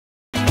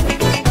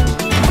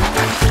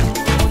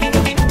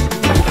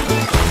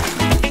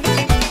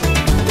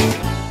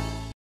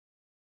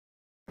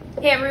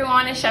Hey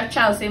everyone, it's Chef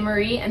Chelsae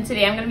Marie, and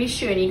today I'm going to be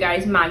showing you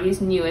guys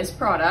Maggie's newest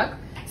product,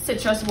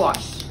 Citrus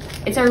Wash.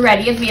 It's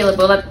already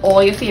available at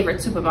all your favorite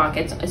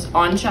supermarkets. It's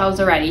on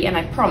shelves already, and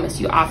I promise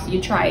you after you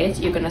try it,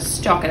 you're going to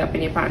stock it up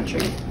in your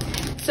pantry.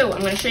 So I'm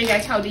going to show you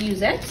guys how to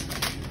use it.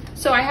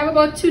 So I have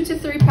about 2 to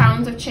 3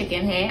 pounds of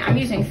chicken here. I'm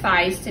using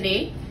thighs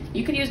today.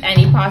 You could use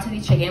any part of the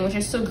chicken, which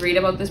is so great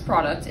about this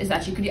product is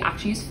that you could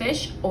actually use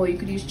fish or you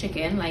could use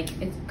chicken. Like,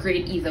 it's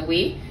great either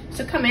way.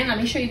 So come in, let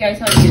me show you guys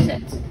how to use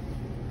it.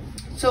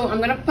 So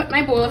I'm gonna put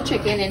my bowl of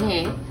chicken in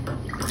here,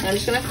 and I'm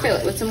just gonna fill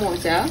it with some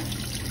water.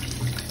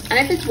 And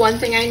if it's one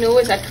thing I know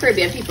is that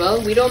Caribbean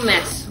people, we don't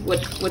mess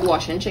with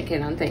washing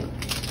chicken and things.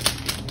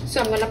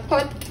 So I'm gonna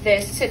put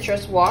this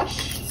citrus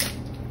wash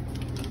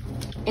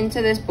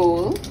into this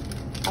bowl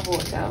of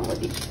water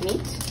with the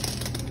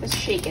meat. Just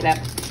shake it up.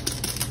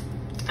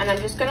 And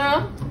I'm just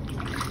gonna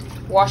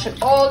wash it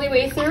all the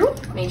way through.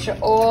 Make sure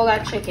all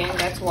that chicken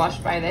gets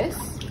washed by this.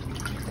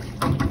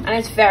 And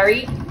it's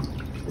very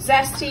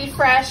zesty,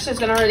 fresh, so it's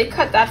gonna really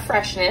cut that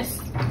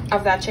freshness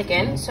of that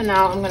chicken. So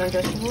now I'm gonna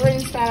just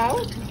rinse that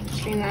out,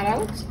 strain that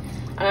out,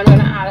 and I'm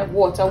gonna add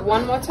water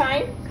one more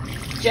time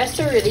just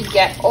to really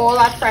get all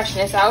that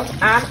freshness out,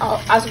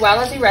 and as well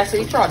as the rest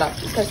of the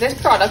product, because this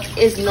product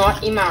is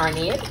not a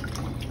marinade.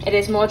 It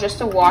is more just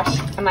a wash,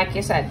 and like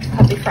you said,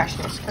 cut the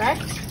freshness,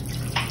 correct?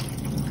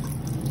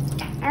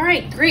 All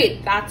right,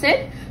 great, that's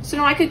it. So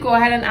now I could go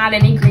ahead and add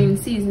any green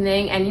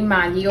seasoning, any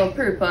Maggi or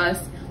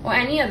purpose, or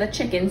any other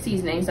chicken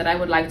seasonings that I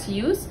would like to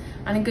use,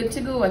 and I'm good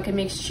to go. I can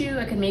make stew,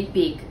 I can make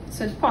bake,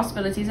 so the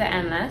possibilities are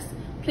endless.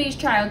 Please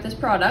try out this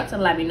product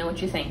and let me know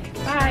what you think.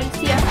 Bye,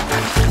 see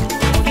ya.